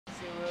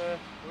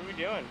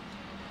doing?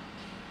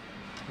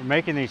 We're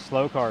making these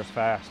slow cars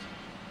fast.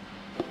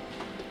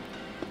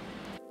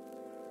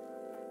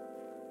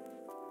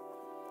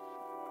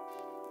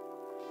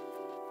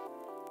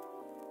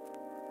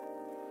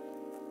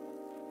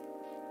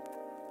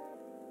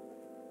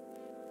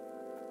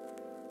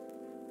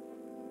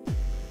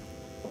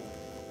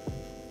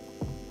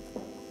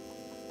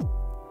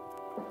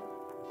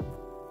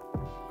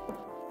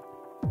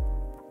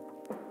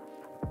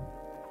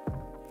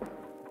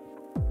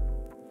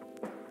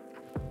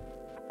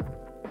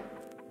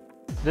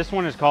 This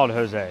one is called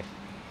Jose.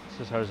 This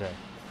is Jose.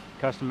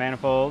 Custom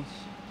manifolds.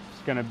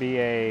 It's going to be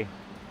a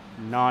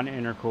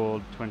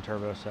non-intercooled twin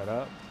turbo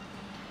setup.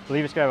 I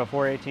believe it's going to have a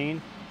 418.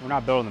 We're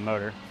not building the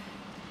motor,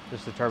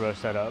 just the turbo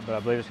setup, but I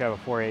believe it's going to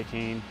have a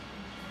 418.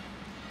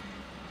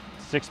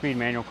 6-speed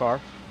manual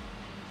car.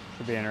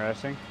 Should be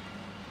interesting.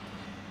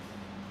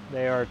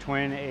 They are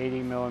twin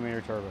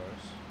 80mm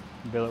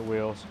turbos. Billet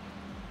wheels.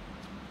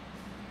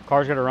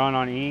 Car's going to run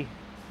on E.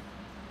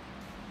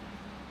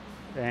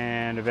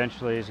 And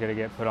eventually it's going to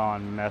get put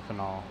on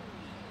methanol.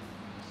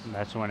 And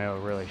that's when it'll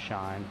really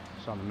shine.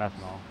 It's on the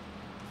methanol.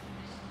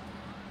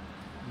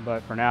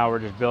 But for now, we're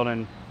just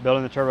building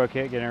the turbo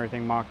kit, getting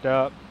everything mocked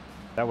up.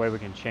 That way we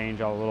can change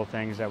all the little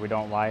things that we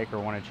don't like or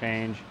want to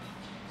change.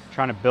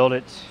 Trying to build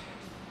it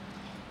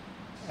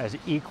as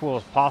equal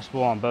as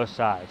possible on both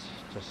sides.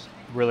 Just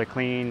really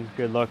clean,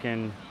 good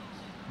looking,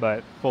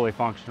 but fully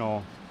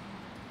functional.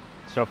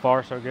 So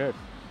far, so good.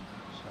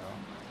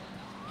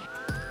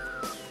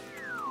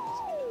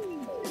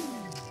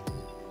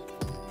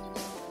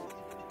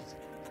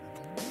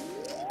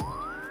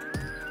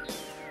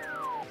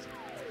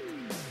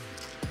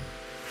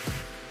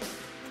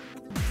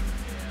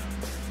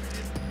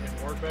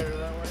 Better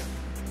that way?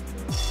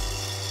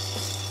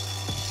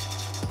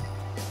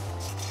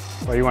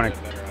 Well, you want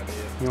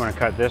to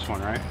cut this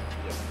one, right?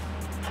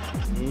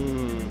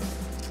 Mmm.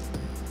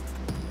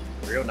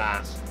 Real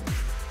nice.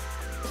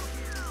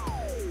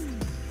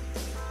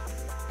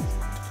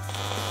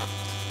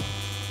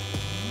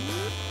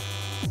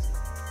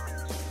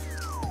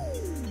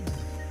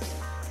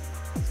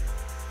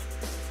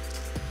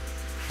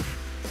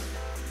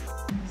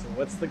 So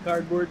what's the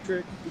cardboard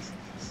trick?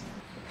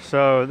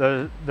 So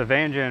the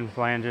Van Gen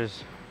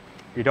flanges,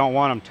 you don't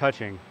want them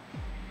touching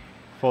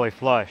fully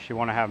flush. You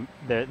want to have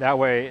that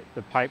way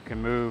the pipe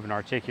can move and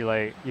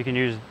articulate. You can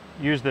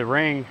use the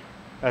ring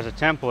as a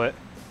template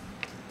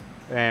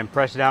and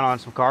press it down on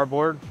some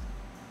cardboard,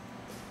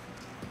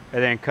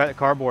 and then cut the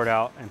cardboard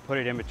out and put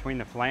it in between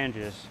the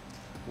flanges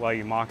while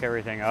you mock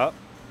everything up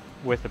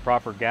with the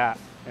proper gap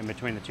in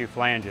between the two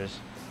flanges.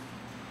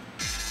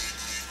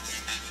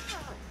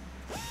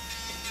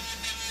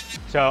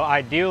 So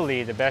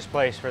ideally, the best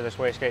place for this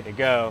wastegate to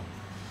go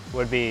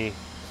would be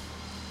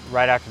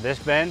right after this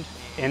bend,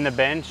 in the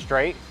bend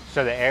straight,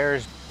 so the air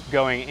is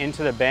going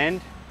into the bend,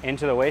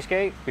 into the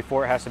wastegate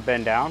before it has to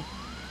bend down,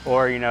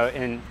 or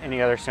in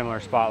any other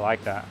similar spot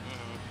like that.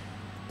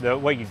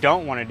 What you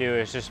don't want to do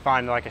is just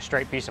find like a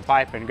straight piece of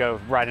pipe and go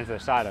right into the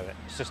side of it.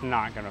 It's just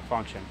not going to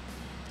function.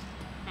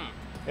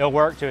 It'll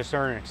work to a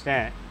certain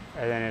extent,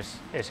 and then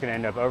it's going to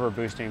end up over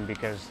boosting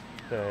because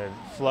the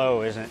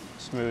flow isn't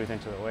smooth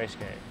into the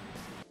wastegate.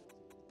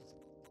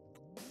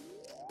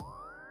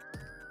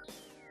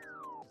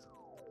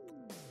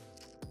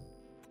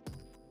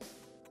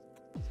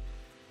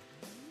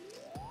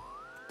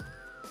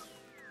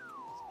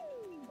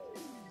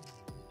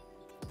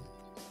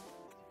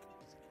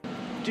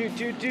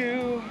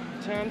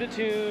 Time to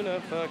tune a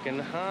fucking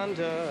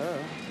Honda.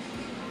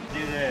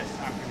 Do this,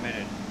 I'm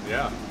committed.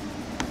 Yeah.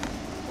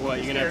 What,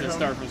 you gonna have to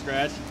start from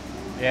scratch?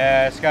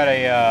 Yeah, it's got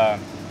a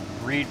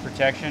read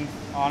protection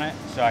on it,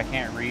 so I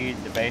can't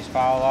read the base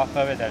file off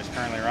of it that it's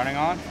currently running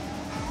on.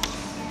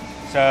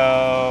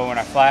 So when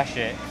I flash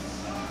it,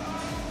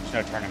 there's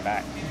no turning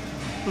back.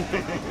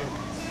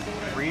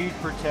 Read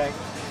protect,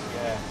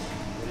 yes,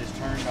 it is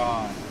turned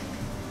on.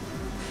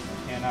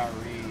 I cannot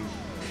read.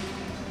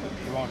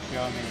 It won't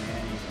show me anything.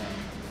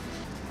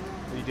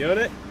 Are you doing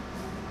it?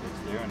 It's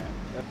doing it.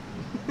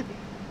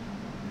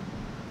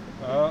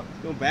 Oh,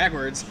 it's going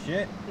backwards.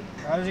 Shit.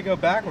 How does it go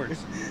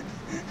backwards?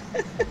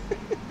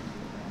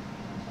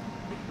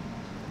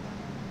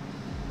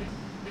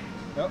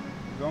 Nope,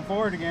 going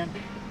forward again.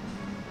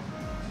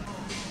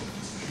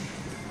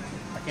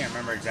 I can't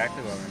remember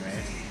exactly what we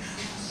made.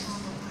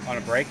 On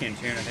a break-in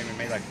tune, I think we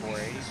made like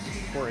 480.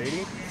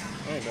 480?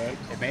 Oh, bad.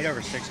 It made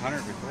over 600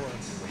 before.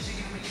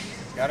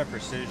 It's got a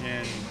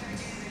precision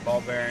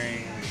ball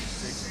bearing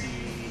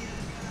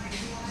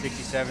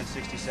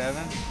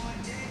 67.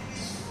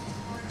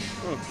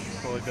 Ooh.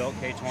 Fully built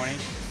K20.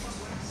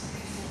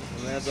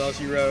 And that's all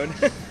she rode.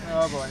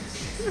 Oh boy.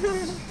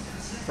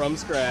 From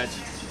scratch.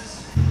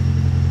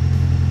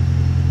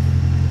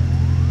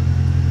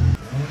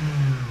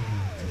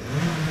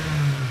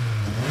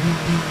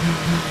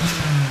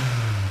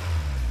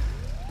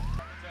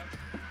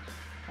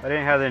 I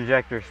didn't have the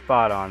injector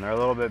spot on. They're a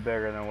little bit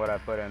bigger than what I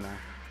put in there.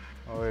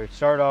 Well, we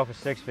started off with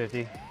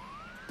 650.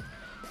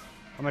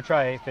 I'm gonna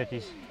try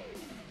 850s.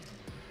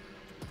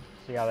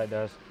 See how that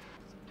does.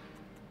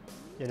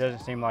 it doesn't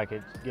seem like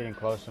it's getting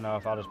close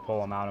enough, I'll just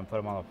pull them out and put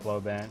them on the flow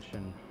bench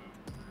and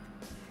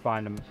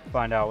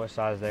find out what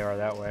size they are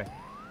that way.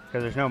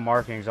 Because there's no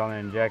markings on the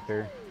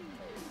injector.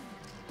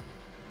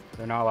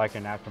 They're not like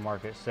an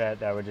aftermarket set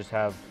that would just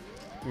have,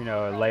 you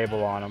know, a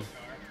label on them.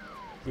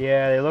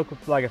 Yeah, they look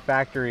like a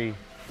factory,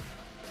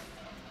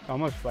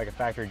 almost like a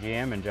factory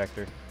GM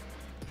injector.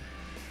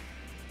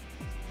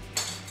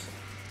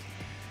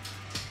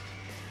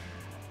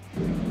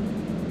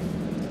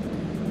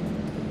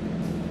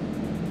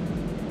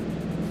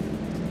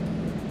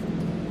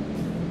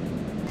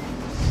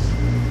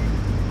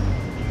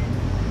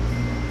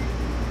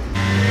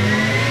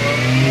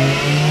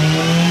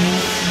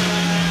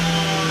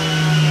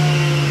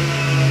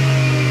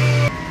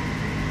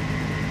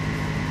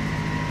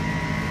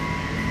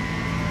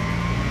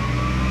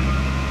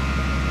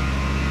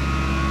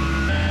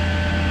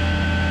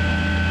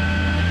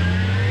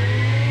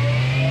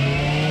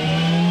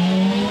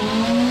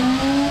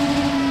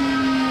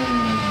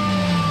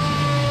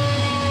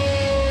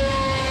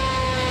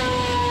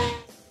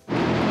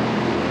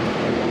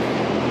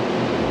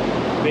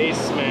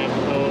 Base map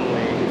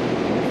only.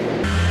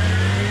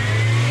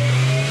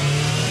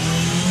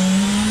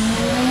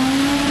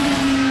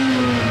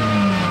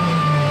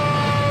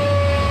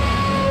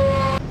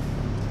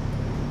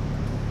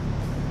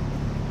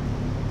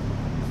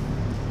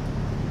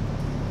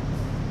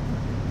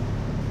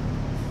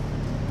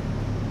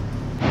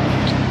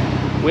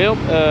 Well,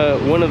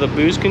 one of the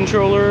boost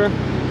controller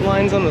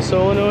lines on the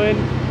solenoid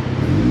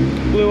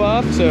blew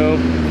off, so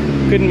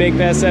couldn't make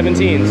past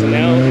 17. So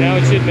now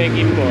it should make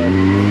even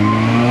more.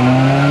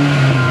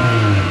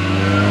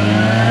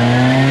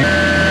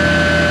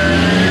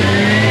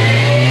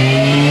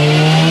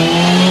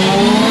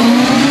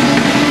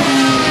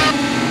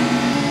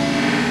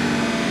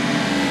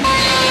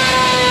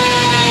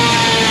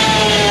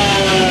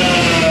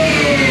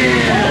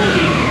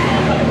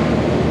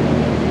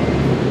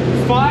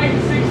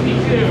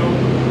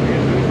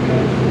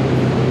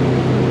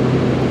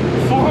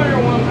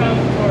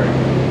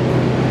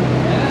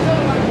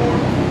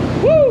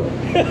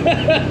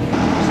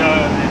 So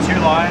the two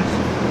lines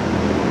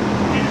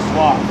need to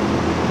swap.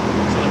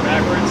 So they're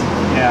backwards?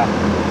 Yeah.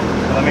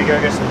 So let me go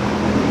get some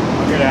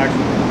good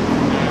action.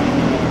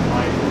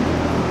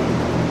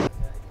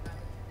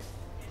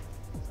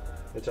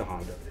 It's a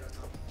Honda.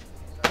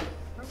 It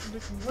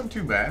wasn't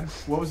too bad.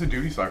 What was the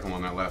duty cycle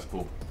on that last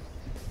pull?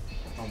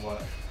 On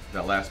what?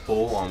 That last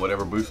pull on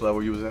whatever boost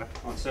level you was at?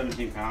 On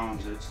 17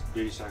 pounds, its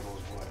duty cycle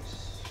is what,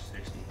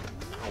 60?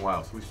 Oh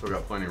wow, so we still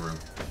got plenty of room.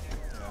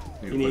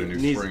 Need to You put a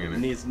new spring in it.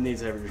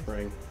 needs a heavier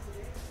spring.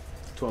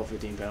 12,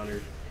 15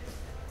 pounder.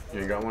 You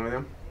ain't got one of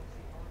them?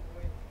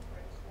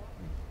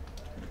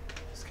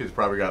 This kid's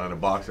probably got it in a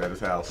box at his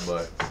house,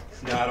 but...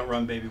 No, I don't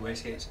run baby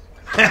wastegates.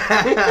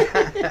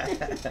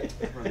 I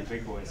run the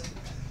big boys.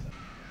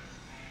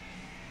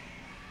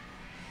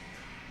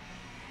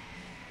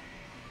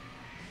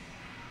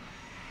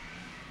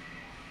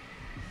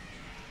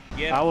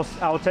 Yeah.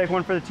 I will take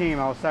one for the team.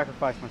 I will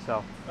sacrifice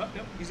myself. Oh,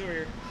 yep, he's over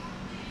here.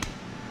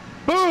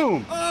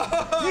 Boom!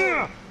 Oh!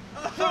 Yeah!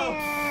 Oh!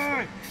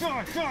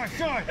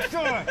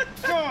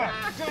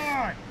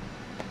 Die!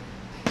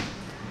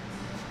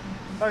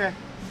 Okay.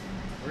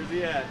 Where's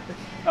he at?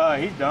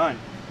 He's done.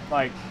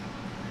 Like,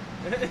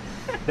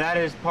 that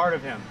is part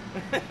of him.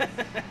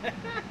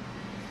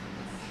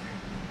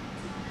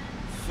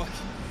 Fuck.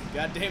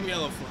 Goddamn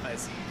yellow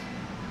flies.